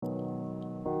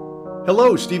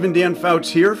Hello, Stephen Dan Fouts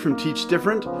here from Teach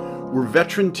Different. We're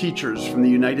veteran teachers from the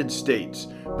United States,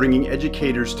 bringing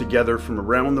educators together from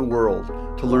around the world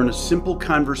to learn a simple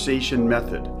conversation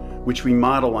method, which we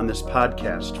model on this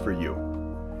podcast for you.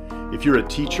 If you're a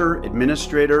teacher,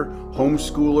 administrator,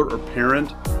 homeschooler, or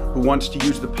parent who wants to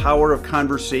use the power of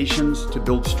conversations to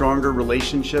build stronger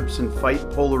relationships and fight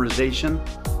polarization,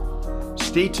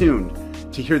 stay tuned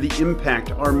to hear the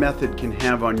impact our method can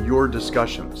have on your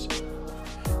discussions.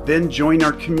 Then join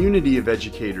our community of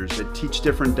educators at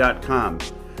teachdifferent.com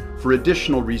for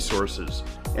additional resources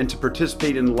and to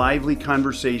participate in lively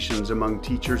conversations among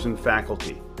teachers and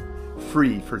faculty,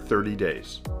 free for 30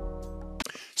 days.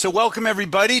 So welcome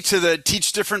everybody to the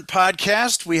Teach Different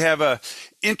podcast. We have an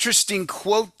interesting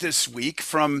quote this week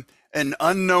from an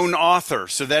unknown author,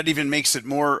 so that even makes it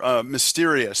more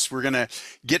mysterious. We're going to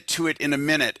get to it in a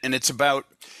minute, and it's about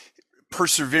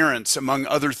perseverance among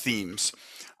other themes.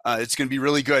 It's going to be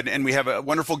really good. And we have a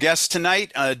wonderful guest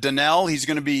tonight, Donnell. He's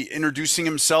going to be introducing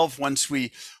himself once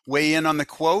we weigh in on the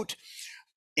quote.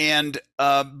 And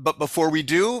but before we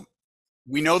do,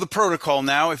 we know the protocol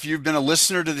now. If you've been a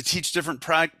listener to the Teach Different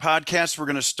podcast, we're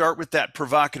going to start with that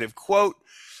provocative quote.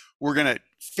 We're going to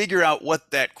figure out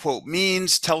what that quote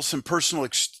means, tell some personal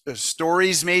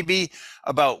stories maybe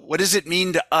about what does it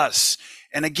mean to us.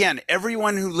 And again,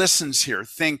 everyone who listens here,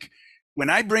 think, when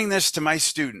I bring this to my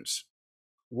students,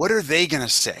 what are they going to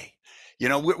say? You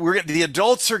know, the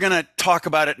adults are going to talk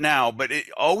about it now, but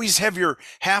always have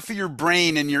half of your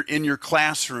brain in your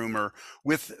classroom or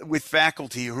with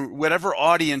faculty or whatever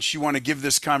audience you want to give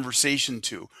this conversation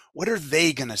to. What are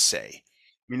they going to say?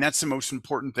 I mean, that's the most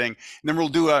important thing. And then we'll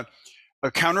do a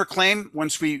counterclaim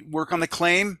once we work on the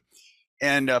claim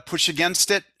and push against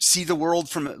it, see the world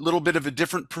from a little bit of a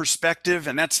different perspective.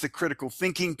 And that's the critical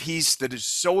thinking piece that is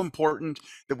so important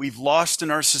that we've lost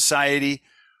in our society.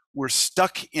 We're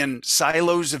stuck in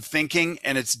silos of thinking,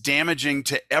 and it's damaging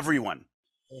to everyone.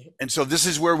 And so this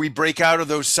is where we break out of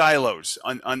those silos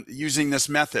on using this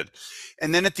method.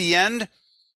 And then at the end,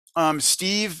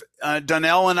 Steve,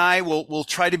 Donnell, and I will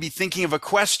try to be thinking of a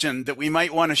question that we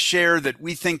might want to share that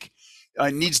we think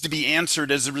needs to be answered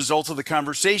as a result of the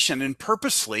conversation. And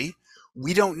purposely,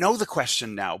 we don't know the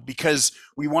question now because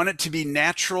we want it to be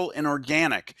natural and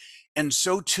organic. And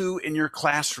so too in your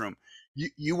classroom.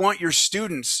 You want your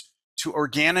students to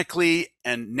organically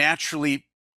and naturally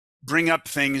bring up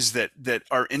things that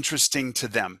are interesting to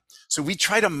them. So we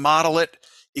try to model it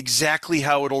exactly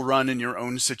how it'll run in your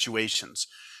own situations.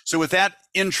 So with that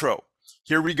intro,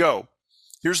 here we go.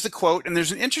 Here's the quote, and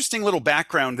there's an interesting little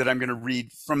background that I'm going to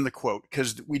read from the quote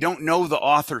because we don't know the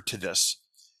author to this.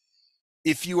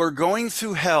 If you are going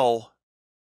through hell,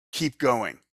 keep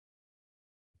going.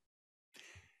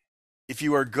 If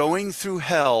you are going through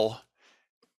hell,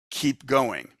 keep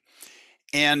going.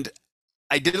 And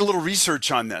I did a little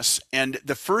research on this, and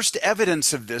the first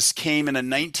evidence of this came in a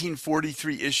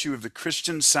 1943 issue of the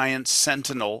Christian Science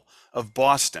Sentinel of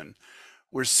Boston,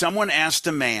 where someone asked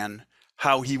a man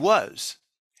how he was.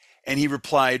 And he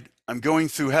replied, "I'm going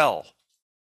through hell."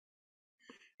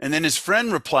 And then his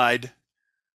friend replied,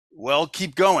 "Well,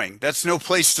 keep going. That's no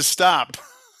place to stop."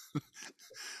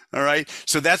 All right.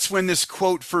 So that's when this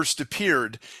quote first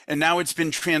appeared. And now it's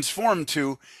been transformed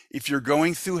to, if you're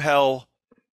going through hell,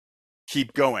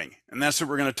 keep going. And that's what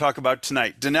we're going to talk about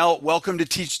tonight. Donnell, welcome to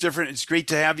Teach Different. It's great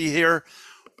to have you here.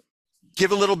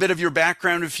 Give a little bit of your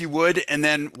background, if you would. And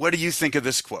then what do you think of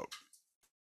this quote?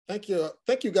 Thank you.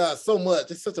 Thank you guys so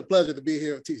much. It's such a pleasure to be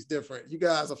here at Teach Different. You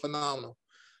guys are phenomenal.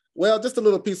 Well, just a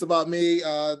little piece about me.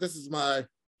 This is my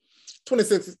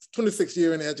 26th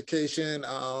year in education,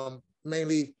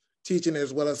 mainly teaching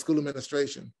as well as school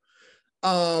administration.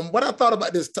 What I thought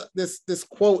about this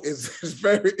quote is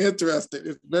very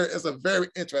interesting. It's a very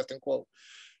interesting quote.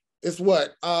 It's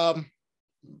what about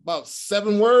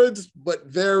 7 words, but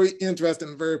very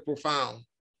interesting, very profound.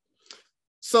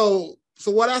 So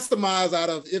what I surmise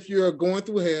out of if you're going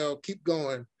through hell, keep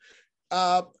going.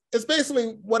 It's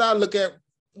basically what I look at,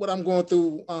 what I'm going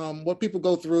through, what people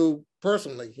go through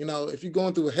personally. You know, if you're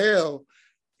going through hell,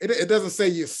 it doesn't say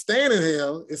you're staying in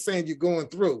hell, it's saying you're going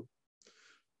through.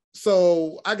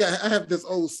 So I have this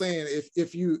old saying,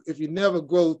 if you never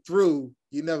go through,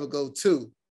 you never go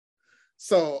to.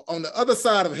 So on the other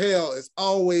side of hell is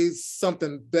always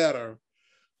something better.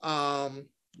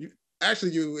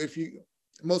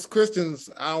 Most Christians,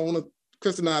 I don't want to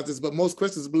Christianize this, but most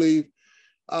Christians believe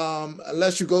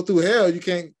unless you go through hell, you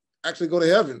can't actually go to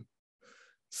heaven.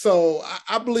 So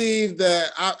I believe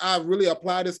that I really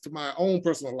apply this to my own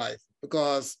personal life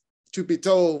because, truth be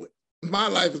told, my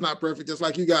life is not perfect, just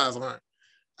like you guys aren't.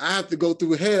 I have to go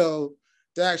through hell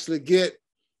to actually get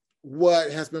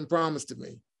what has been promised to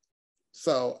me.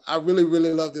 So I really,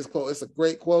 really love this quote. It's a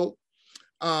great quote.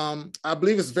 I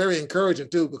believe it's very encouraging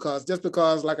too, because just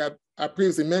because, like I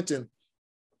previously mentioned,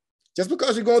 just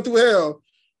because you're going through hell,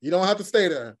 you don't have to stay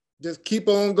there. Just keep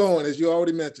on going, as you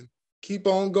already mentioned. Keep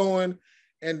on going,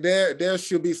 and there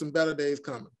should be some better days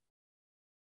coming.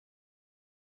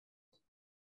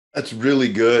 That's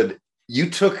really good. You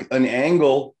took an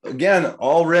angle, again,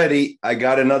 already I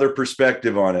got another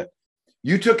perspective on it.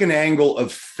 You took an angle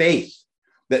of faith.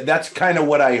 That's kind of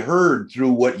what I heard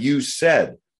through what you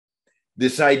said.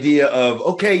 This idea of,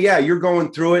 okay, yeah, you're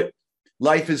going through it.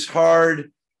 Life is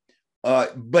hard.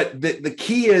 But the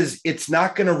key is it's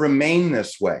not going to remain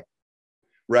this way,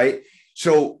 right?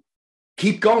 So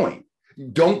keep going.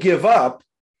 Don't give up.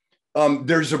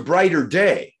 There's a brighter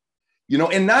day,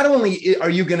 and not only are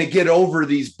you going to get over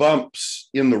these bumps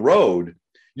in the road,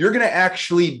 you're going to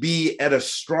actually be at a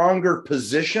stronger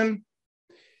position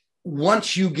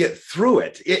once you get through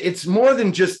it. It's more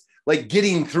than just like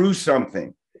getting through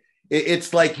something.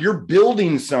 It's like you're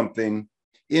building something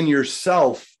in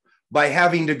yourself by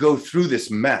having to go through this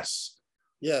mess.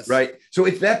 Yes. Right. So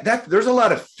it's that there's a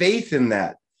lot of faith in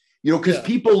that, because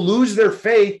people lose their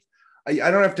faith.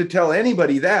 I don't have to tell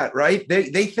anybody that, right?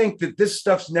 They think that this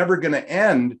stuff's never going to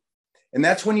end. And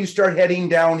that's when you start heading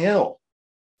downhill.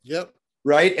 Yep.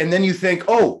 Right. And then you think,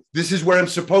 oh, this is where I'm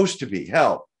supposed to be.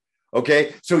 Hell.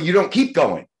 Okay. So you don't keep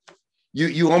going.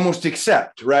 You almost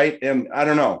accept. Right. And I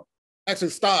don't know. Actually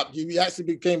stopped. You actually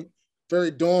became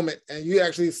very dormant, and you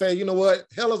actually say, you know what,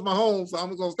 hell is my home, so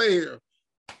I'm going to stay here.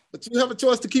 But you have a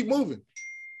choice to keep moving.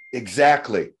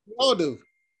 Exactly. We all do.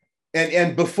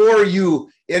 And before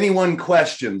anyone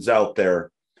questions out there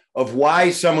of why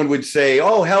someone would say,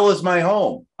 oh, hell is my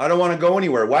home, I don't want to go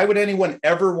anywhere. Why would anyone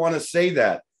ever want to say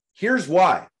that? Here's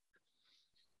why.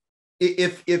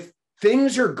 If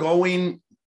things are going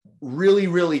really,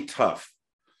 really tough,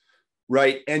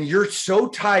 right, and you're so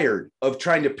tired of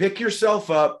trying to pick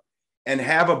yourself up and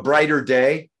have a brighter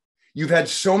day, you've had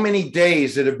so many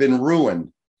days that have been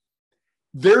ruined.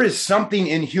 There is something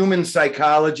in human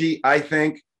psychology, I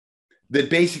think, that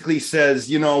basically says,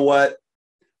 you know what,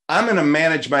 I'm going to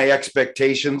manage my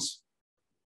expectations.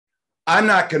 I'm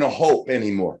not going to hope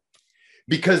anymore.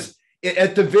 Because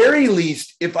at the very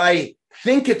least, if I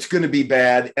think it's going to be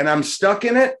bad and I'm stuck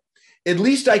in it, at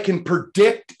least I can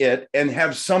predict it and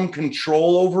have some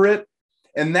control over it.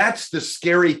 And that's the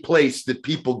scary place that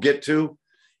people get to,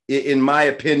 in my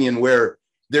opinion, where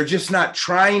they're just not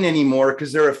trying anymore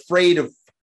because they're afraid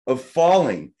of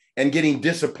falling and getting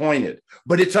disappointed.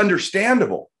 But it's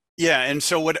understandable. Yeah. And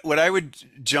so what I would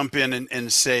jump in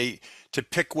and say, to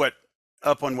pick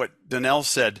up on what Donnell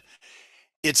said,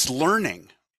 it's learning.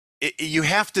 You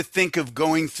have to think of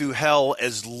going through hell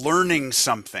as learning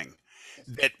something,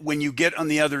 that when you get on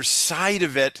the other side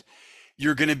of it,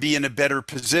 you're going to be in a better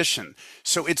position.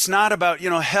 So it's not about,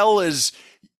 hell is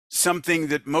something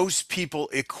that most people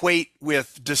equate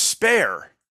with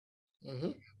despair.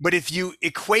 Mm-hmm. But if you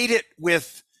equate it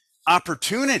with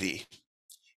opportunity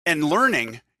and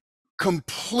learning,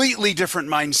 completely different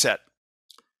mindset.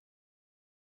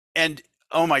 And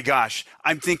oh my gosh,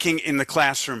 I'm thinking in the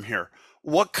classroom here,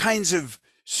 what kinds of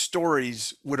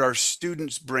stories would our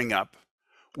students bring up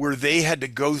where they had to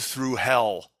go through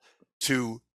hell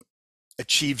to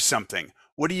achieve something?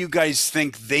 What do you guys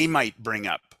think they might bring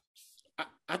up?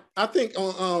 I think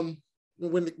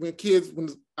when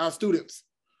our students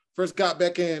first got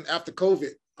back in after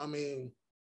COVID, I mean,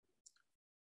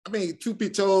 truth be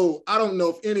told, I don't know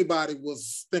if anybody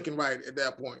was thinking right at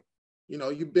that point.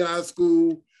 You've been out of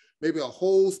school, maybe a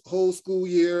whole school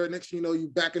year. Next thing you know, you're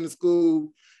back in the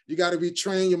school. You got to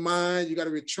retrain your mind. You got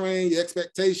to retrain your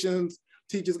expectations.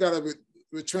 Teachers got to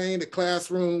retrain the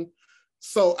classroom.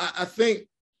 So I think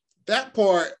that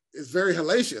part is very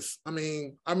hellacious. I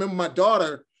remember my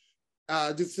daughter,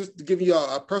 just to give you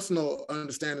a personal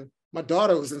understanding, my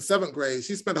daughter was in 7th grade.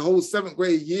 She spent a whole 7th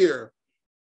grade year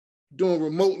doing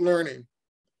remote learning.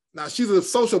 Now, she's a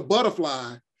social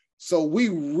butterfly, so we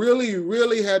really,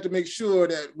 really had to make sure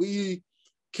that we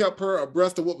kept her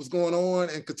abreast of what was going on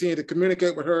and continue to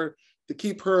communicate with her to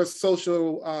keep her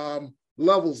social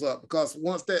levels up, because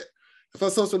if her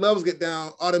social levels get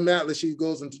down, automatically she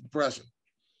goes into depression.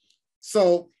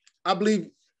 So I believe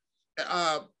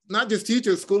not just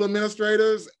teachers, school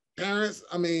administrators, parents,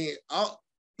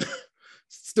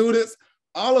 students,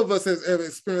 all of us have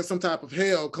experienced some type of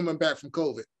hell coming back from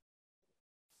COVID.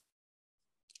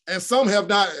 And some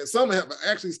have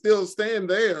actually still staying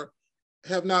there,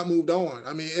 have not moved on.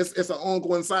 It's an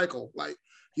ongoing cycle. Like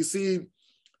you see,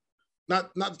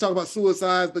 not to talk about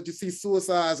suicides, but you see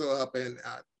suicides are up and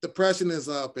depression is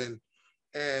up and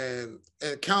and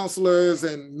counselors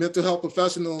and mental health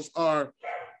professionals are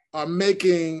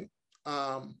making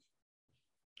are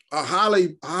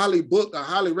highly booked, are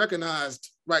highly recognized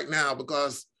right now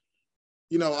because,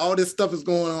 you know, all this stuff is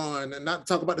going on, and not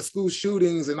to talk about the school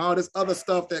shootings and all this other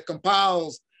stuff that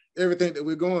compiles everything that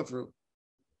we're going through.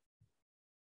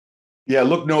 Yeah,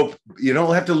 you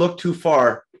don't have to look too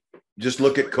far. Just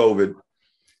look at COVID,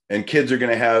 and kids are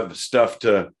going to have stuff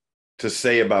to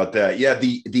say about that. Yeah,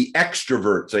 the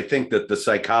extroverts, I think that the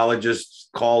psychologists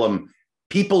call them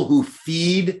people who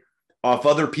feed off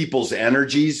other people's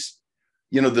energies.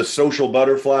 You know, the social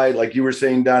butterfly, like you were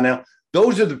saying, Donnell.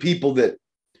 Those are the people that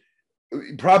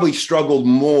probably struggled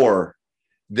more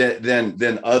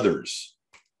than others.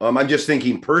 I'm just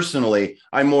thinking personally,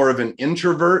 I'm more of an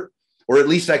introvert, or at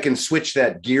least I can switch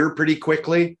that gear pretty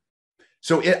quickly.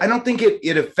 So I don't think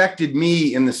it affected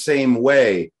me in the same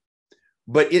way,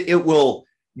 but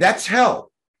that's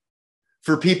hell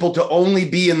for people to only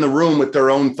be in the room with their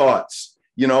own thoughts.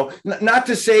 You know, not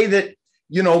to say that,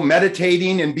 you know,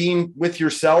 meditating and being with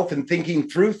yourself and thinking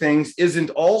through things isn't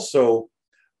also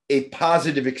a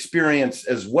positive experience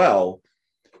as well.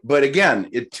 But again,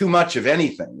 it's too much of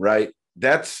anything, right?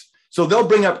 So they'll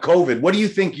bring up COVID. What do you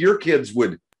think your kids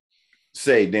would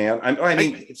say, Dan? I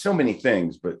mean, so many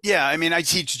things, but. Yeah, I mean, I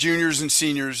teach juniors and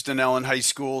seniors, Donnell, in high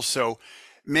school. So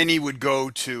many would go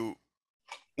to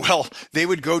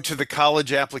the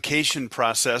college application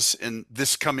process in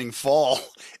this coming fall.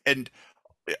 And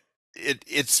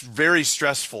it's very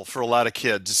stressful for a lot of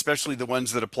kids, especially the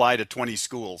ones that apply to 20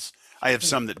 schools. I have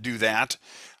some that do that.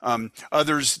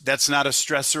 Others, that's not a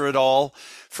stressor at all.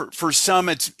 For some,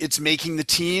 it's making the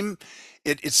team.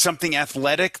 It's something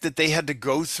athletic that they had to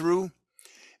go through.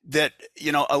 That,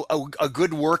 you know, a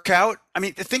good workout. I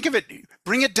mean, think of it.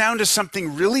 Bring it down to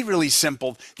something really, really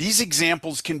simple. These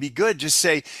examples can be good. Just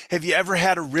say, have you ever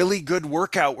had a really good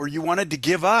workout where you wanted to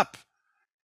give up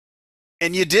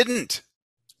and you didn't?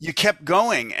 You kept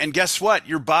going, and guess what?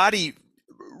 Your body,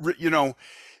 you know,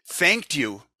 thanked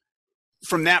you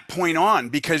from that point on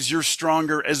because you're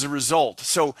stronger as a result.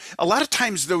 So a lot of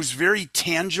times those very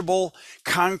tangible,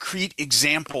 concrete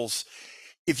examples,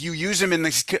 if you use them in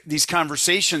these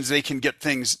conversations, they can get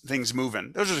things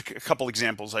moving. Those are a couple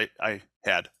examples I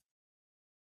had.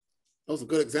 Those are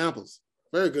good examples,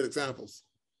 very good examples.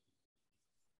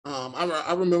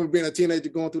 I remember being a teenager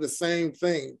going through the same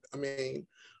thing. I mean,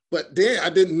 but then I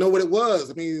didn't know what it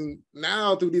was. I mean,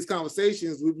 now through these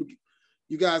conversations,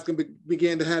 you guys can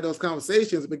begin to have those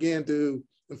conversations, begin to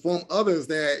inform others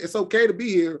that it's okay to be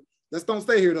here. Let's don't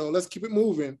stay here though. Let's keep it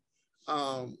moving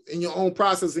in your own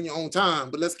process, in your own time,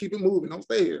 but let's keep it moving. Don't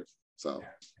stay here. So.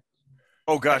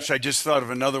 Oh gosh, I just thought of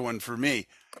another one for me.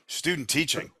 Student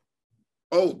teaching.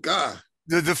 Oh God.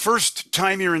 The first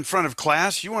time you're in front of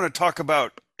class, you want to talk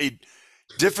about a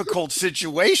difficult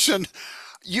situation.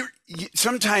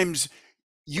 Sometimes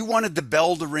you wanted the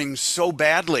bell to ring so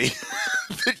badly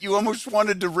that you almost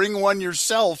wanted to ring one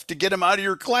yourself to get them out of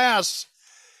your class.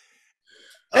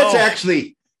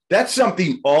 That's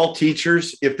something all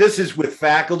teachers, if this is with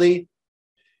faculty,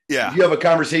 if you have a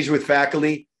conversation with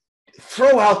faculty,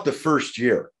 throw out the first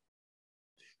year.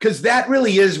 Because that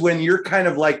really is when you're kind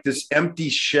of like this empty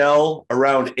shell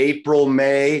around April,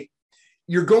 May.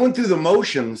 You're going through the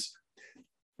motions.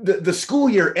 The school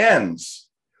year ends,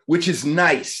 which is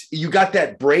nice. You got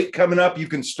that break coming up. You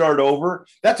can start over.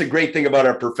 That's a great thing about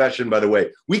our profession, by the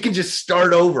way. We can just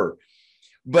start over.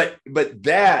 But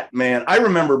that, man, I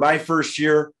remember my first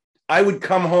year, I would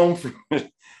come home from,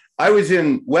 I was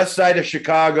in west side of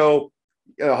Chicago,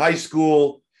 high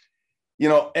school, you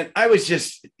know, and I was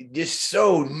just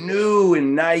so new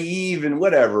and naive and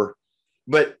whatever.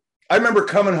 But I remember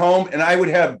coming home and I would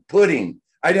have pudding.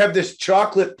 I'd have this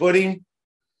chocolate pudding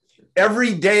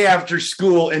every day after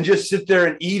school and just sit there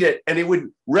and eat it. And it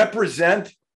would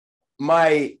represent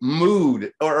my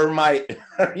mood or my,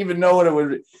 I don't even know what it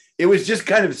would. It was just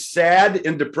kind of sad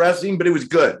and depressing, but it was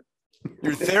good.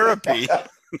 Your therapy.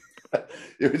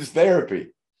 It was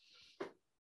therapy.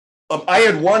 I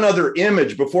had one other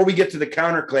image before we get to the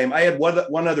counterclaim. I had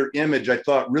one other image I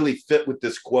thought really fit with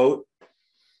this quote.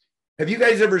 Have you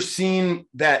guys ever seen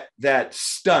that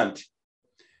stunt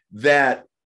that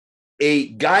a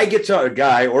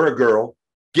guy or a girl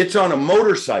gets on a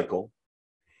motorcycle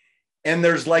and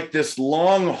there's like this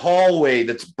long hallway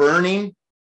that's burning,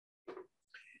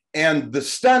 and the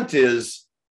stunt is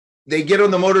they get on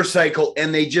the motorcycle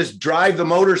and they just drive the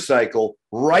motorcycle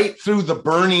right through the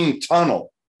burning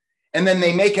tunnel. And then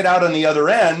they make it out on the other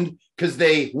end because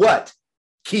they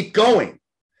keep going.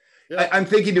 Yeah. I'm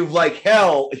thinking of like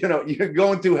hell, you know, you're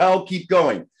going through hell, keep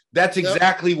going. That's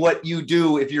exactly what you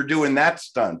do if you're doing that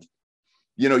stunt.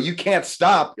 You can't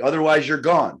stop, otherwise you're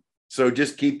gone. So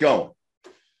just keep going.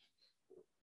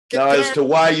 Now, as to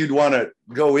why you'd want to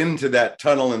go into that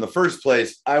tunnel in the first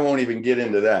place, I won't even get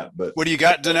into that. But what do you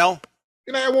got, Donnell?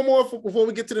 Can I add one more before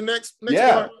we get to the next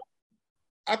part?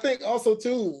 I think also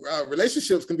too,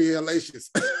 relationships can be hellacious.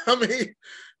 I mean,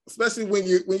 especially when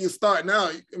you start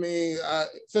out. I mean,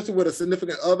 especially with a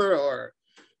significant other, or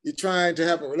you're trying to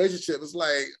have a relationship. It's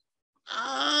like,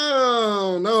 I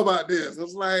don't know about this.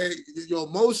 It's like your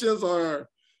emotions are.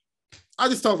 I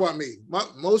just talk about me. My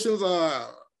emotions are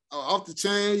off the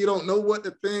chain. You don't know what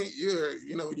to think. You're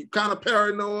kind of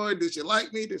paranoid. Did she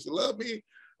like me? Did she love me?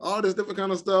 All this different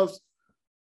kind of stuff.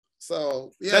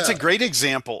 So yeah, that's a great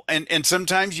example. And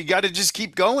sometimes you got to just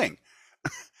keep going.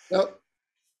 Yep.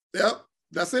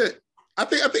 That's it. I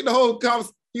think the whole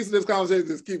piece of this conversation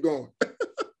is keep going.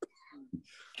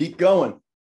 Keep going.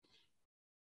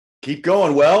 Keep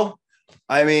going. Well,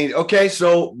 I mean, okay.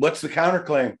 So what's the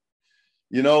counterclaim?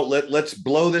 Let's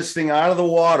blow this thing out of the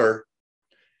water.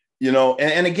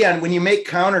 And again, when you make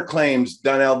counterclaims,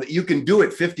 Donnell, you can do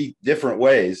it 50 different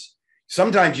ways.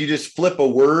 Sometimes you just flip a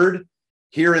word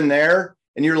here and there,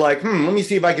 and you're like, let me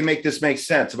see if I can make this make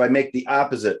sense. If I make the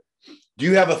opposite. Do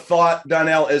you have a thought,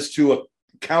 Donnell, as to a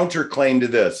counterclaim to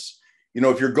this?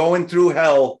 If you're going through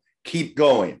hell, keep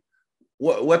going.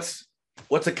 What's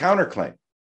a counterclaim?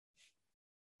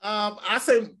 I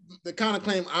say the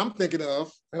counterclaim I'm thinking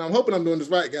of, and I'm hoping I'm doing this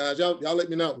right, guys. Y'all let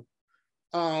me know.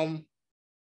 I'm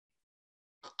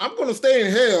going to stay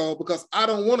in hell because I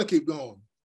don't want to keep going.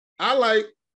 I like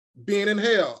being in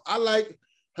hell. I like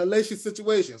hellacious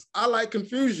situations. I like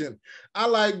confusion. I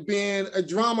like being a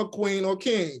drama queen or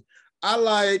king. I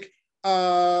like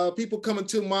people coming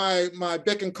to my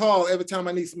beck and call every time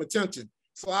I need some attention.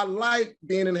 So I like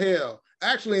being in hell.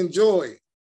 I actually enjoy it.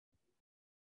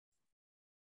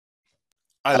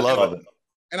 I love it.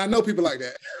 And I know people like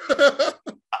that.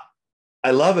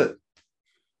 I love it.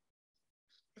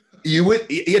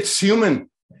 It's human.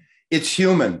 It's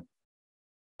human.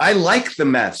 I like the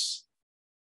mess.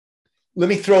 Let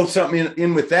me throw something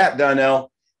in with that,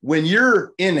 Donnell. When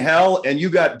you're in hell and you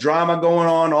got drama going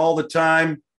on all the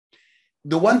time,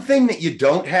 the one thing that you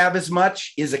don't have as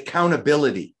much is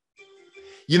accountability.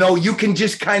 You can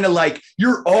just kind of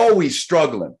you're always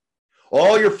struggling.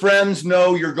 All your friends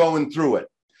know you're going through it.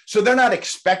 So they're not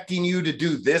expecting you to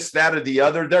do this, that, or the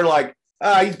other. They're like,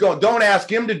 he's going, don't ask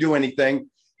him to do anything.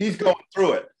 He's going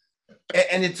through it.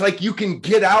 And it's like you can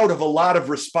get out of a lot of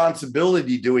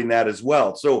responsibility doing that as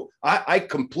well. So I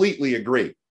completely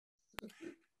agree.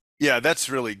 Yeah, that's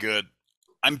really good.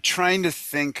 I'm trying to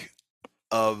think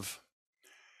of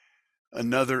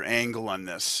another angle on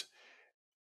this.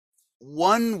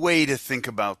 One way to think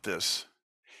about this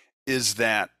is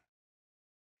that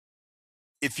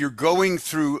if you're going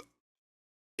through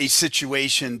a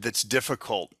situation that's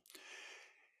difficult,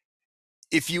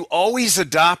 if you always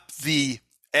adopt the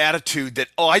attitude that,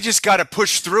 I just got to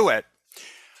push through it,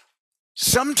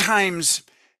 sometimes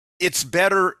it's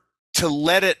better to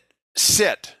let it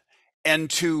sit and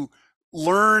to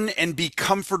learn and be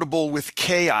comfortable with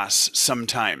chaos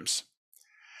sometimes.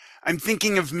 I'm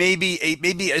thinking of maybe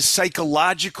a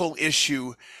psychological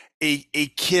issue a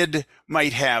kid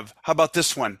might have. How about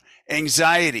this one?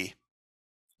 Anxiety.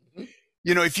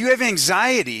 If you have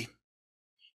anxiety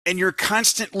and you're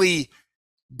constantly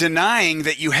denying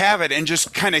that you have it and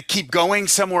just kind of keep going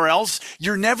somewhere else,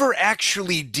 you're never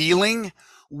actually dealing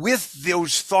with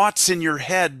those thoughts in your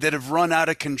head that have run out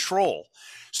of control.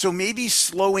 So maybe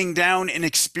slowing down and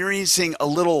experiencing a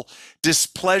little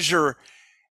displeasure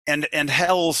and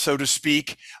hell, so to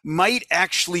speak, might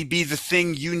actually be the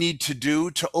thing you need to do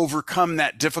to overcome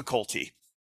that difficulty.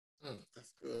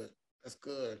 That's good. That's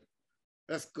good.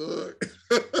 That's good.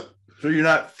 So you're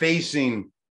not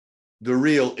facing the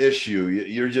real issue.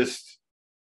 You're just,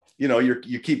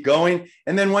 you keep going.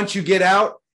 And then once you get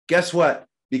out, guess what?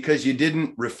 Because you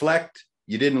didn't reflect,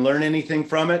 you didn't learn anything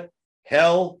from it,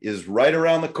 hell is right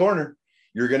around the corner.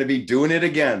 You're going to be doing it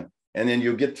again. And then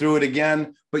you'll get through it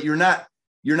again, but you're not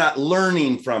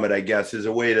learning from it, I guess, is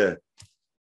a way to.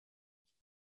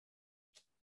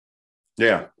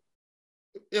 Yeah.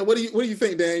 Yeah. What do you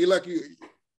think, Dan? You like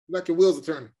your wheels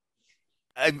are turning.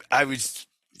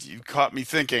 You caught me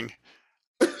thinking.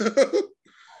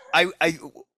 I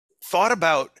thought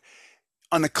about,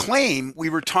 on the claim, we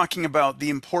were talking about the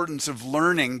importance of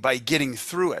learning by getting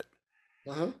through it.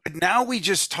 But now we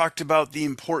just talked about the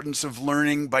importance of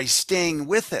learning by staying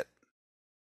with it.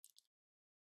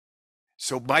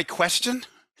 So my question,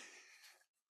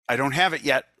 I don't have it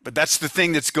yet, but that's the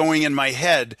thing that's going in my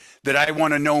head that I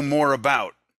want to know more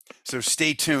about. So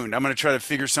stay tuned. I'm going to try to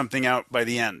figure something out by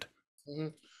the end.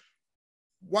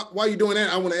 while you're doing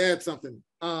that, I want to add something.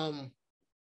 A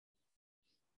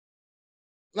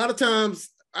lot of times,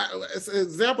 it's an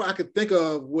example I could think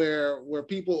of where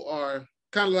people are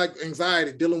kind of like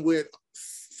anxiety, dealing with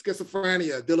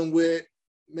schizophrenia, dealing with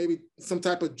maybe some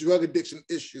type of drug addiction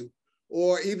issue,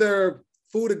 or either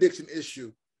food addiction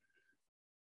issue.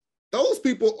 Those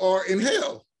people are in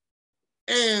hell,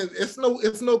 and it's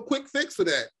no quick fix for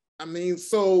that. I mean,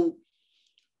 so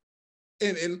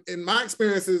in my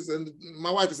experiences, and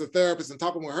my wife is a therapist, and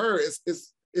talking with her,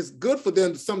 it's good for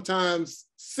them to sometimes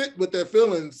sit with their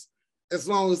feelings as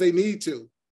long as they need to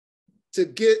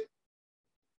get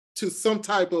to some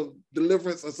type of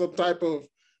deliverance or some type of,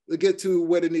 to get to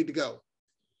where they need to go.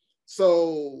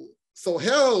 So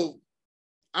hell,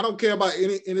 I don't care about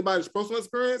anybody's personal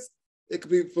experience. It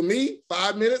could be for me,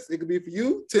 5 minutes. It could be for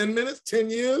you, 10 minutes, 10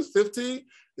 years, 15.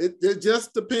 It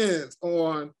just depends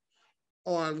on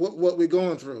what we're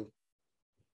going through.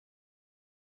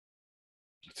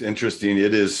 It's interesting.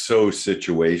 It is so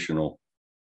situational.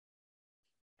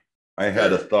 I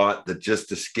had a thought that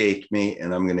just escaped me,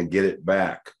 and I'm going to get it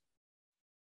back.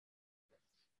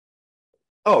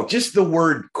 Oh, just the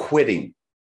word quitting.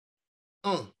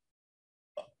 No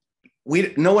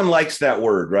one likes that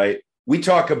word, right? We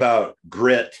talk about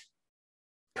grit,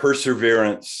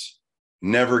 perseverance,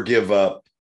 never give up.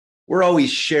 We're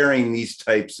always sharing these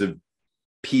types of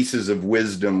pieces of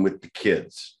wisdom with the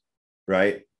kids,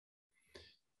 right?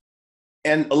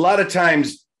 And a lot of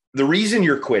times, the reason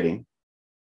you're quitting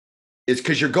is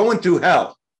because you're going through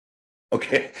hell.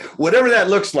 Okay, whatever that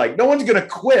looks like. No one's going to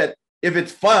quit if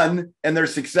it's fun and they're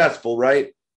successful,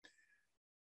 right?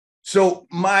 So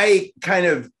my kind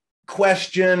of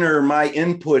question or my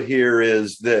input here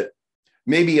is that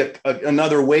maybe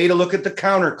another way to look at the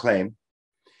counterclaim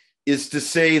is to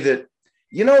say that,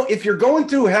 you know, if you're going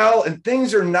through hell and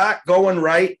things are not going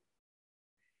right,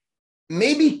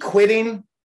 maybe quitting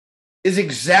is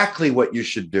exactly what you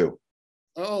should do.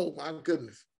 Oh my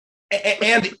goodness.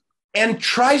 And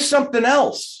try something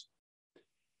else.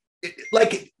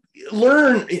 Like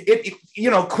learn it, you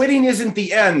know, quitting isn't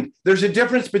the end. There's a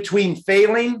difference between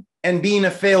failing and being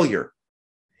a failure.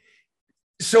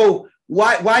 So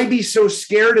why be so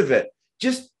scared of it?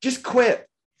 Just quit.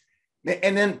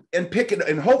 And pick it,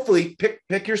 and hopefully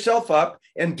pick yourself up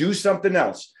and do something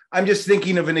else. I'm just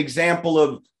thinking of an example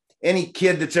of any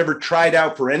kid that's ever tried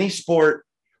out for any sport,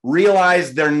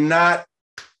 realize they're not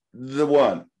the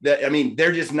one. That, I mean,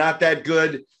 they're just not that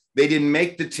good. They didn't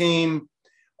make the team,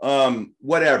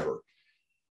 whatever.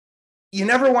 You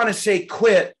never want to say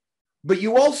quit, but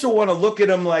you also want to look at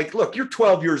them like, look, you're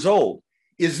 12 years old.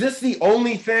 Is this the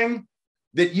only thing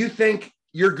that you think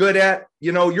you're good at?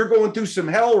 You know, you're going through some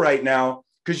hell right now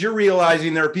because you're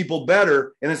realizing there are people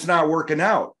better and it's not working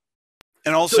out.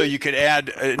 And also you could add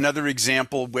another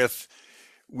example with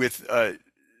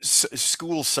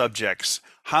school subjects.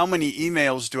 How many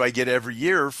emails do I get every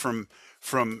year from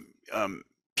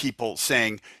people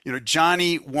saying, you know,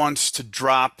 Johnny wants to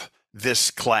drop this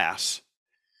class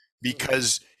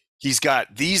because he's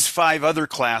got these 5 other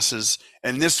classes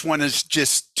and this one is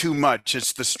just too much.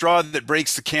 It's the straw that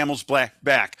breaks the camel's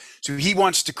back. So he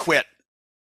wants to quit.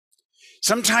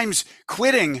 Sometimes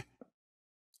quitting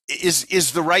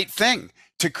is the right thing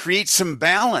to create some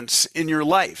balance in your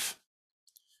life.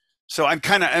 So I'm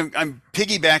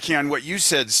piggybacking on what you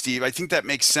said, Steve. I think that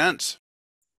makes sense.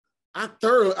 I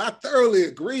thoroughly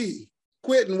agree.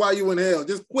 Quitting while you're in hell.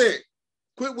 Just quit.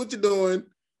 Quit what you're doing.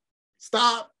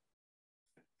 Stop.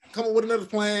 Come up with another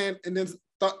plan, and then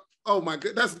thought, oh my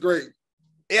God, that's great.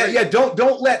 Yeah.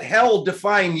 Don't let hell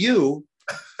define you.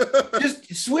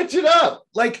 Just switch it up.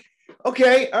 Like,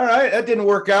 okay, all right, that didn't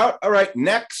work out. All right,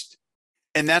 next.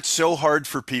 And that's so hard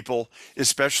for people,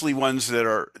 especially ones that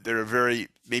are very,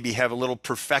 maybe have a little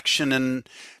perfectionism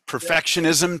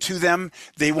to them.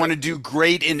 They want to do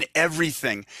great in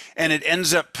everything. And it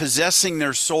ends up possessing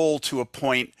their soul to a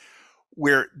point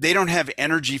where they don't have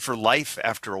energy for life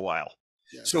after a while.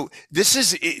 Yeah. So this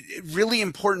is really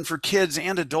important for kids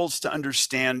and adults to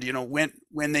understand, you know,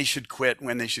 when they should quit,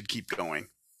 when they should keep going.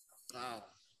 Wow.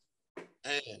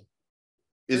 Man.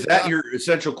 Is that your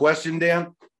essential question,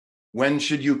 Dan? When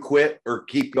should you quit or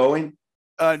keep going?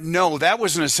 No, that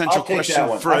was an essential question.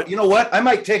 You know what? I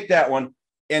might take that one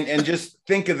and just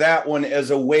think of that one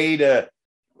as a way to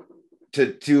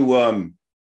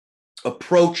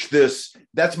approach this.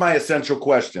 That's my essential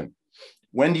question.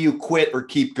 When do you quit or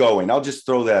keep going? I'll just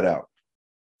throw that out.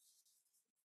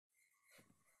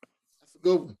 That's a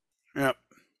good one. Yeah,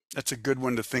 that's a good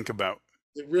one to think about.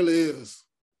 It really is.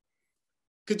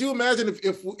 Could you imagine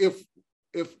if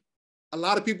a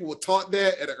lot of people were taught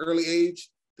that at an early age,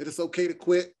 that it's okay to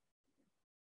quit?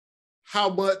 how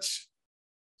much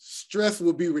stress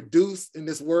will be reduced in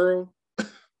this world.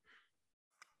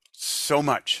 So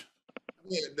much.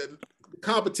 Yeah, the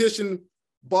competition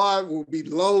bar will be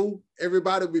low.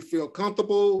 Everybody will feel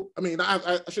comfortable. I mean,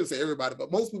 I shouldn't say everybody,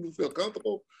 but most people feel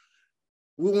comfortable.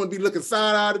 We won't be looking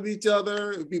side-eyed at each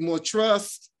other. It'll be more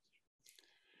trust.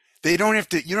 You don't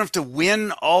have to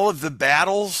win all of the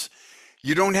battles.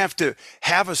 You don't have to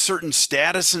have a certain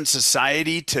status in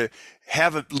society to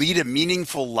lead a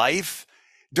meaningful life.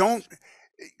 Don't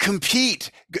compete.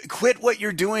 Quit what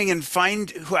you're doing and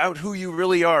find out who you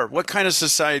really are. What kind of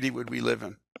society would we live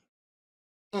in?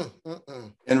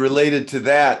 And related to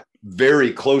that,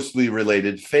 very closely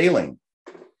related, failing.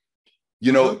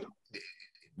 You know,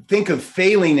 think of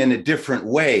failing in a different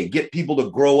way. Get people to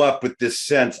grow up with this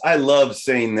sense. I love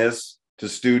saying this to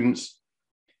students.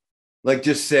 Like,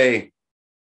 just say,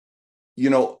 you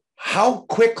know, how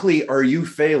quickly are you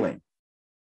failing?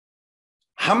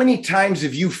 How many times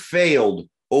have you failed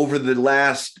over the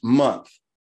last month?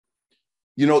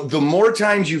 You know, the more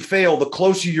times you fail, the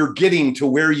closer you're getting to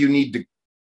where you need to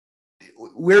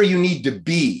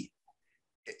be.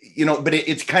 You know, but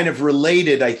it's kind of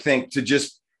related, I think, to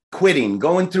just quitting,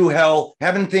 going through hell,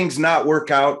 having things not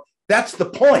work out. That's the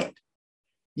point.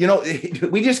 You know,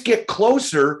 we just get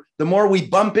closer the more we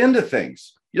bump into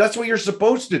things. That's what you're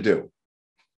supposed to do.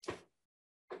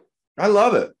 I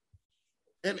love it.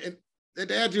 And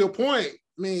to add to your point,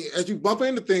 I mean, as you bump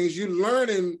into things, you're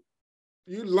learning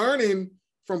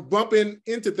from bumping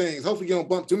into things. Hopefully you don't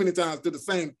bump too many times to the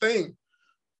same thing,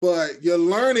 but you're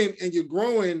learning and you're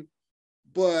growing.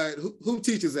 But who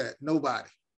teaches that? Nobody.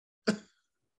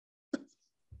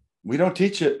 We don't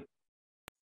teach it.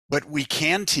 But we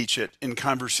can teach it in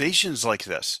conversations like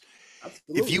this.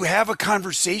 Absolutely. If you have a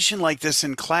conversation like this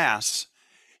in class,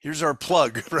 here's our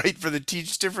plug, right, for the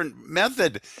Teach Different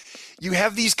method. You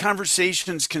have these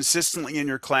conversations consistently in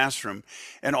your classroom,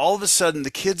 and all of a sudden the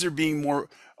kids are being more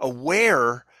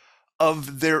aware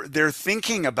of their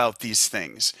thinking about these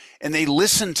things, and they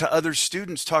listen to other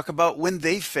students talk about when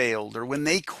they failed or when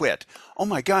they quit. Oh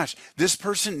my gosh, this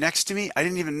person next to me, I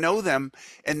didn't even know them,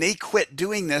 and they quit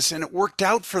doing this and it worked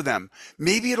out for them.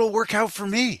 Maybe it'll work out for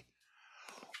me.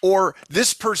 Or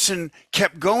this person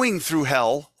kept going through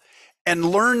hell and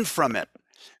learned from it.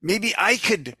 Maybe I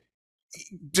could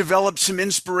develop some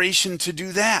inspiration to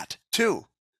do that too.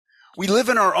 We live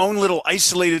in our own little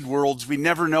isolated worlds. We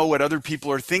never know what other people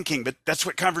are thinking, but that's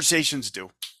what conversations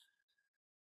do.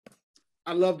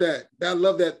 I love that. I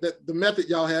love that the method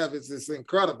y'all have is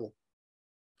incredible.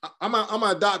 I'm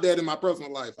gonna adopt that in my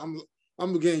personal life.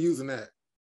 I'm again using that.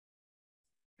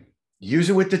 Use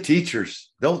it with the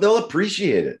teachers. They'll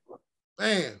appreciate it.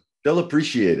 Man, they'll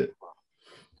appreciate it.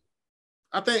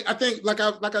 I think like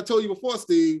I told you before,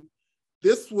 Steve,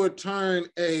 this would turn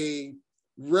a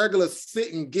regular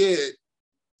sit and get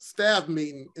staff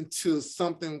meeting into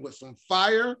something with some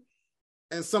fire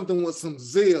and something with some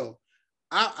zeal.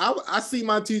 I see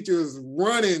my teachers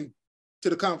running to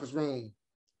the conference room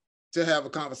to have a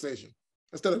conversation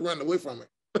instead of running away from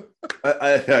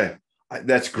it.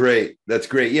 That's great. That's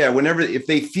great. Yeah. If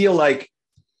they feel like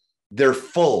they're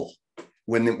full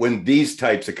when these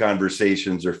types of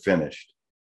conversations are finished,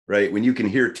 right? When you can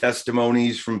hear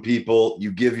testimonies from people,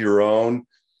 you give your own.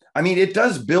 I mean, it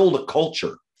does build a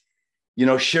culture, you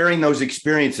know, sharing those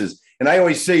experiences. And I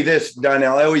always say this,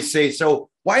 Donnell, I always say, so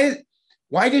why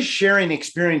does sharing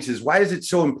experiences, why is it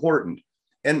so important?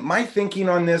 And my thinking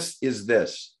on this is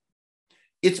this.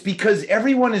 It's because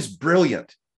everyone is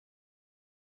brilliant.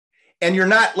 And you're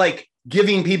not like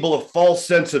giving people a false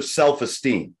sense of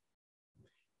self-esteem.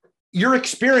 Your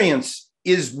experience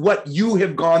is what you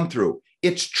have gone through.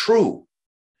 It's true.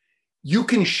 You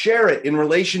can share it in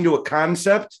relation to a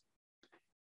concept,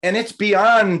 and it's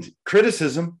beyond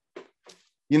criticism.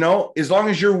 You know, as long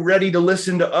as you're ready to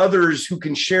listen to others who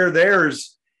can share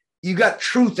theirs, you got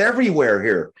truth everywhere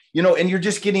here, you know, and you're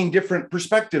just getting different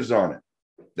perspectives on it.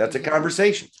 That's a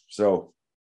conversation. So.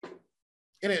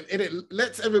 And it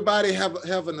lets everybody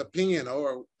have an opinion,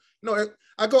 or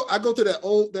I go to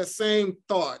that same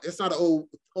thought. It's not an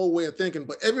old way of thinking,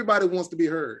 but everybody wants to be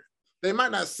heard. They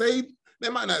might not say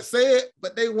it,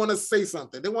 but they want to say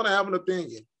something. They want to have an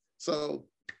opinion. So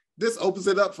this opens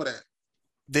it up for that.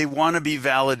 They want to be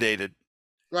validated.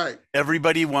 Right.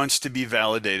 Everybody wants to be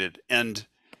validated. And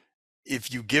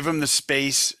if you give them the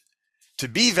space to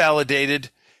be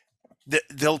validated,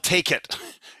 they'll take it.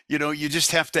 You know, you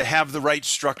just have to have the right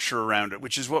structure around it,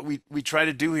 which is what we try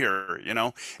to do here, you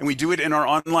know, and we do it in our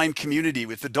online community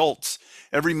with adults.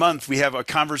 Every month we have a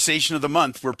conversation of the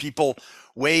month where people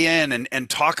weigh in and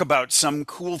talk about some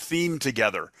cool theme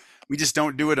together. We just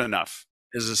don't do it enough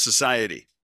as a society.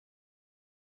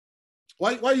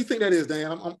 Why do you think that is,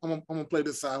 Dan? I'm gonna play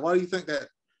this side. Why do you think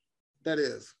that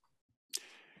is?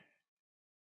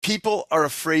 People are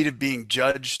afraid of being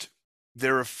judged.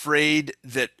 They're afraid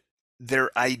that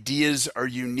their ideas are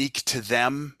unique to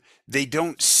them. They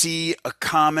don't see a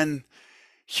common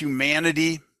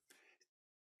humanity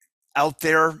out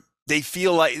there. They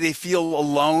feel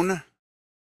alone,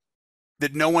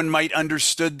 that no one might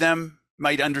understand them.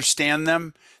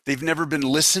 They've never been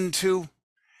listened to.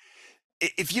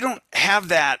 If you don't have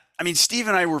that, I mean, Steve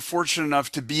and I were fortunate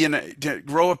enough to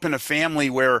grow up in a family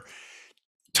where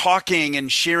talking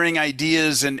and sharing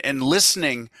ideas and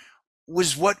listening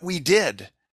was what we did.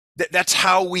 That's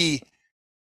how we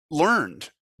learned.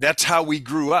 That's how we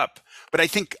grew up. But I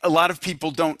think a lot of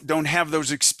people don't have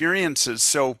those experiences,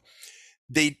 so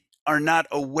they are not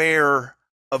aware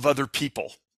of other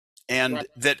people, and right.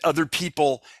 that other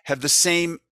people have the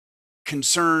same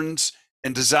concerns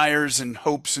and desires and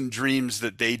hopes and dreams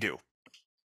that they do.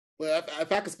 Well,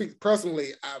 if I could speak personally,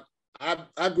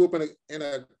 I grew up in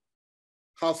a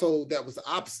household that was the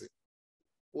opposite,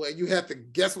 where you have to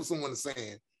guess what someone is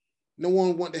saying. No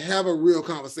one wanted to have a real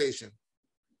conversation.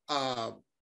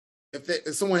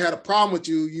 If someone had a problem with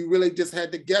you, you really just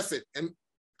had to guess it and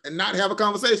not have a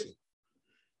conversation.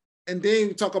 And then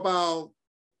you talk about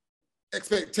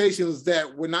expectations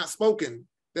that were not spoken,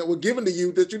 that were given to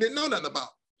you that you didn't know nothing about.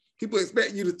 People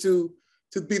expect you to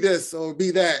be this or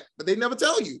be that, but they never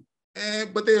tell you.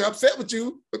 But they're upset with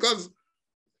you because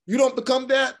you don't become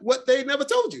that what they never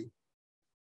told you.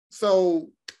 So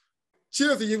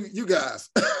cheers to you guys.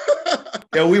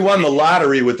 Yeah, we won the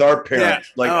lottery with our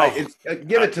parents. Yeah.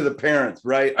 Give it to the parents,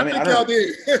 right? I think y'all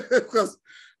did. Because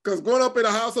growing up in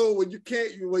a household where you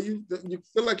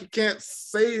feel like you can't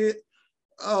say it,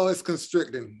 oh, it's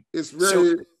constricting. It's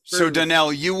really so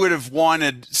Donnell, you would have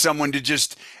wanted someone to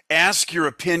just ask your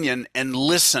opinion and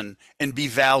listen and be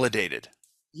validated.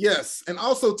 Yes, and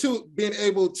also too being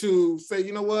able to say,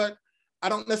 you know what, I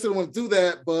don't necessarily want to do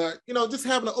that, but just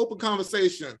having an open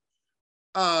conversation.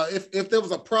 If there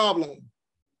was a problem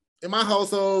in my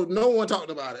household, no one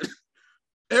talked about it.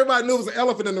 Everybody knew it was an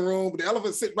elephant in the room, but the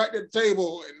elephant sit right at the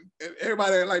table, and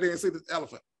everybody like they didn't see the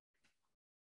elephant.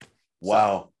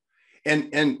 Wow.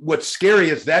 And what's scary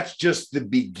is that's just the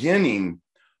beginning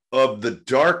of the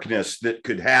darkness that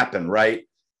could happen, right?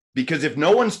 Because if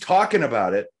no one's talking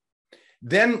about it,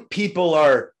 then people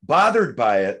are bothered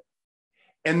by it,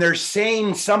 and they're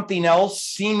saying something else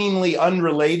seemingly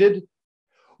unrelated,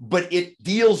 but it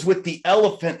deals with the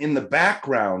elephant in the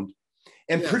background.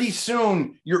 And pretty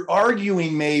soon you're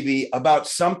arguing maybe about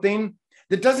something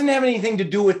that doesn't have anything to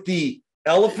do with the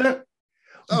elephant,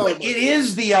 but it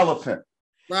is the elephant.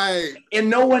 Right. And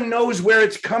no one knows where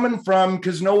it's coming from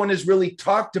because no one has really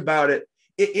talked about it.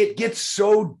 It gets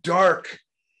so dark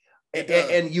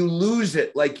and you lose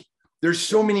it. Like there's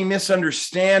so many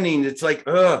misunderstandings. It's like,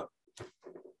 ugh.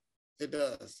 It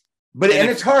does. But and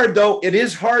it's hard though. It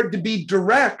is hard to be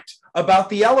direct about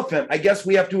the elephant. I guess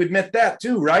we have to admit that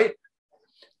too, right?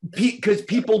 Because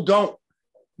people don't.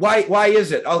 Why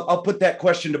is it? I'll put that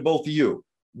question to both of you.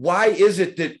 Why is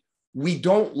it that we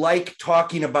don't like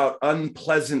talking about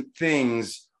unpleasant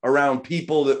things around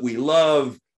people that we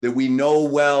love, that we know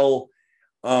well?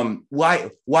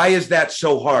 Why is that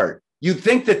so hard? You'd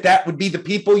think that would be the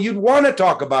people you'd want to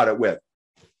talk about it with.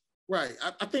 Right.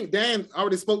 I think Dan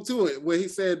already spoke to it where he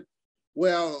said,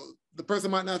 well, the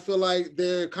person might not feel like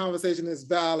their conversation is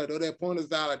valid or their point is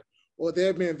valid or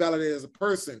they're being validated as a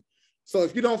person. So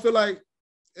if you don't feel like,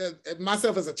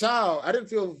 myself as a child, I didn't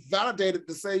feel validated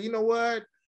to say, you know what,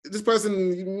 this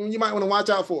person, you might want to watch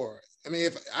out for. I mean,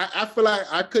 if I feel like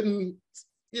I couldn't,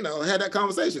 have that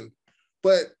conversation.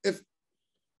 But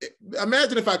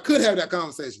imagine if I could have that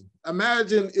conversation.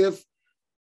 Imagine if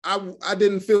I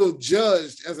didn't feel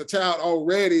judged as a child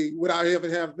already without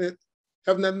having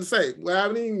nothing to say. Well, I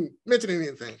haven't even mentioned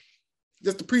anything.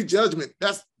 Just the prejudgment.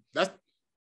 That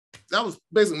was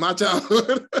basically my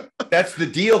childhood. That's the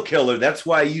deal killer. That's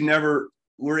why you never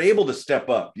were able to step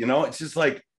up. It's just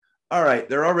like, all right,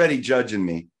 they're already judging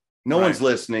me. No one's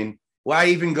listening. Why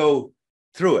even go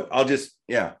through it? I'll just,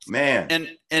 man.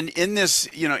 And in this,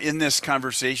 in this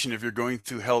conversation, if you're going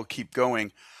through hell, keep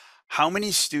going. How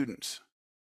many students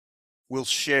will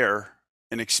share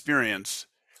an experience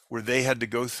where they had to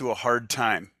go through a hard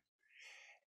time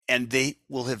and they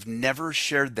will have never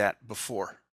shared that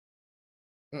before?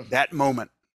 That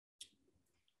moment.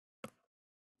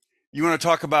 You want to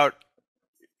talk about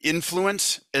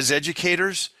influence as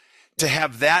educators? To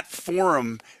have that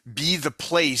forum be the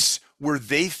place where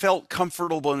they felt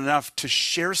comfortable enough to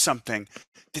share something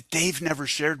that they've never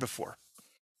shared before.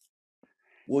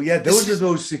 Well, yeah, those are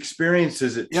those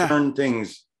experiences that turn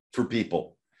things for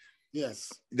people.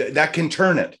 Yes. That can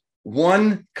turn it.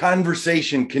 One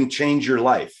conversation can change your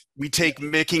life. We take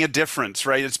making a difference,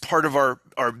 right? It's part of our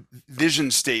vision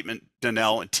statement,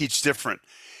 Donnell, and Teach Different.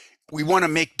 We want to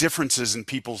make differences in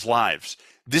people's lives.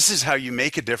 This is how you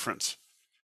make a difference.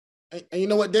 And you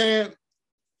know what, Dan?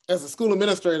 As a school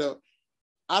administrator,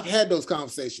 I've had those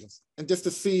conversations. And just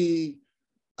to see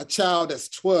a child that's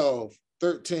 12,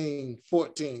 13,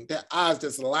 14, their eyes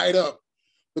just light up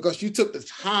because you took the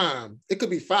time. It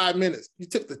could be 5 minutes. You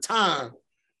took the time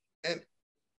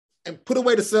and put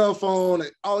away the cell phone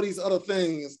and all these other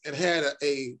things and had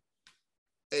a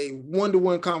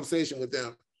one-to-one conversation with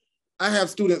them. I have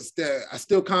students that are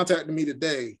still contacting me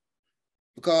today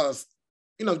because,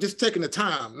 just taking the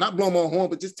time, not blowing my own horn,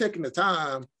 but just taking the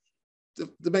time to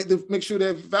make sure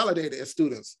they're validated as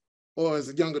students or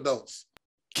as young adults.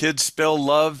 Kids spell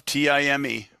love Time.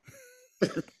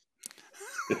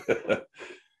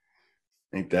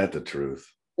 Ain't that the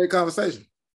truth? Great conversation.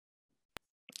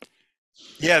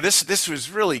 Yeah, this was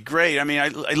really great. I mean, I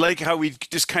like how we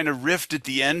just kind of riffed at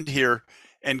the end here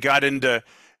and got into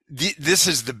this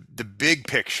is the big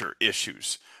picture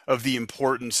issues of the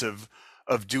importance of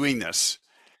doing this.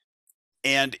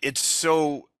 And it's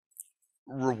so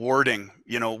rewarding,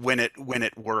 when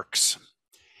it works.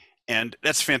 And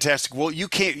that's fantastic. Well,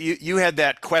 you had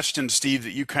that question, Steve,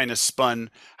 that you kind of spun.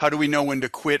 How do we know when to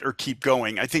quit or keep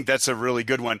going? I think that's a really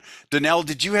good one. Donnell,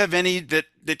 did you have any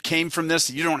that came from this?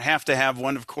 You don't have to have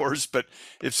one, of course, but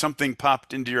if something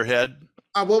popped into your head.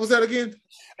 What was that again?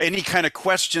 Any kind of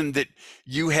question that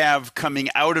you have coming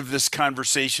out of this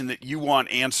conversation that you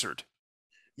want answered?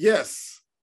 Yes.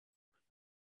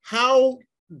 How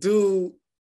do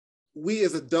we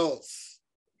as adults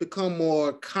become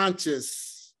more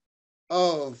conscious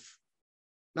of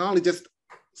not only just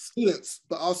students,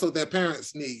 but also their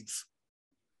parents' needs?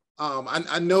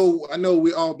 I know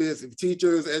we're all busy,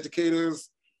 teachers, educators,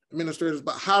 administrators,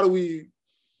 but how do we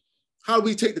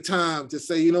take the time to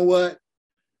say, you know what,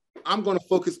 I'm going to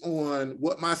focus on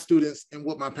what my students and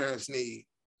what my parents need?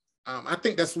 I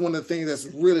think that's one of the things that's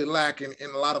really lacking in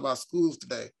a lot of our schools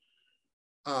today,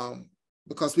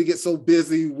 because we get so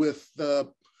busy with the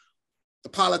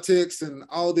politics and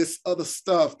all this other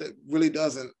stuff that really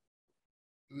doesn't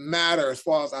matter as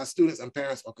far as our students and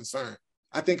parents are concerned.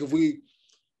 I think if we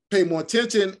pay more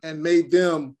attention and made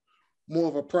them more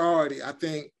of a priority, I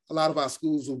think a lot of our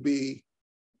schools will be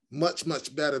much,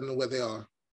 much better than where they are.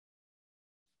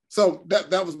 So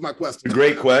that was my question. A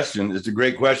great question. It's a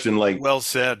great question. Like, well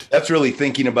said. That's really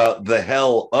thinking about the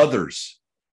hell others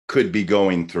could be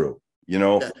going through.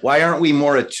 Yeah. Why aren't we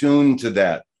more attuned to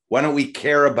that? Why don't we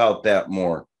care about that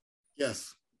more?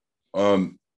 Yes.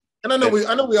 And I know we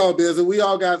all busy. We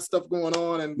all got stuff going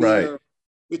on, and we're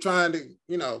trying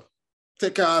to,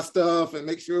 take care of our stuff and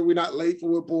make sure we're not late for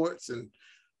reports and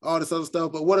all this other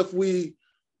stuff. But what if we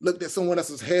looked at someone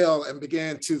else's hell and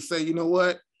began to say, you know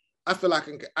what? I feel like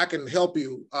I can help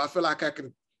you. I feel like I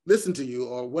can listen to you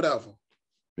or whatever.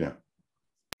 Yeah.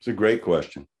 It's a great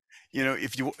question.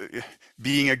 If you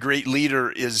being a great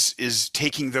leader is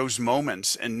taking those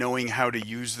moments and knowing how to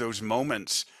use those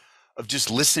moments of just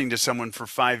listening to someone for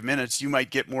 5 minutes, you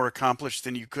might get more accomplished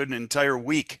than you could an entire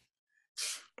week.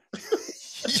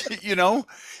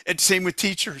 And same with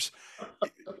teachers.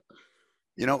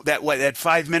 That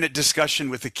 5-minute discussion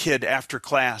with a kid after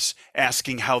class,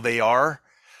 asking how they are,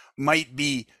 might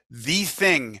be the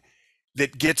thing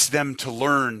that gets them to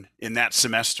learn in that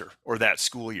semester or that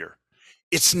school year.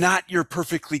 It's not your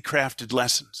perfectly crafted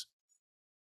lessons.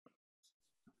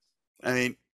 I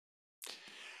mean,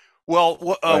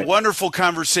 well, a wonderful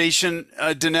conversation,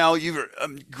 Donnell. You're a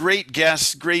great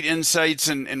guest, great insights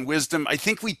and wisdom. I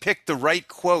think we picked the right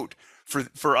quote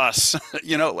for us.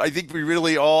 I think we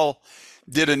really all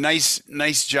did a nice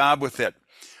job with it.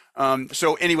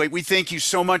 So anyway, we thank you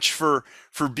so much for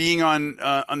being on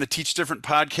the Teach Different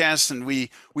podcast, and we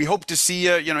hope to see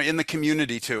you, in the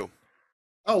community too.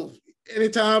 Oh,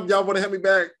 anytime y'all want to have me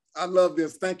back, I love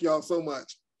this. Thank y'all so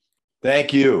much.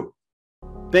 Thank you.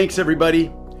 Thanks,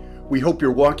 everybody. We hope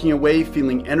you're walking away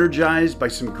feeling energized by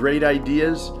some great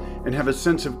ideas and have a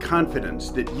sense of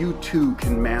confidence that you too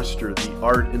can master the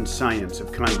art and science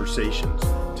of conversations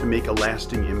to make a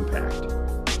lasting impact.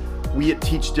 We at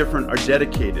Teach Different are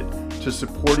dedicated to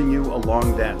supporting you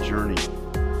along that journey.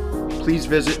 Please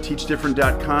visit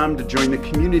teachdifferent.com to join the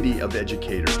community of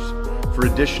educators for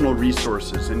additional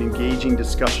resources and engaging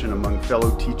discussion among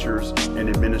fellow teachers and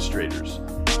administrators,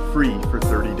 free for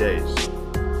 30 days.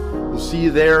 We'll see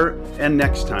you there and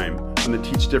next time on the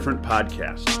Teach Different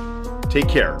podcast. Take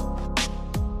care.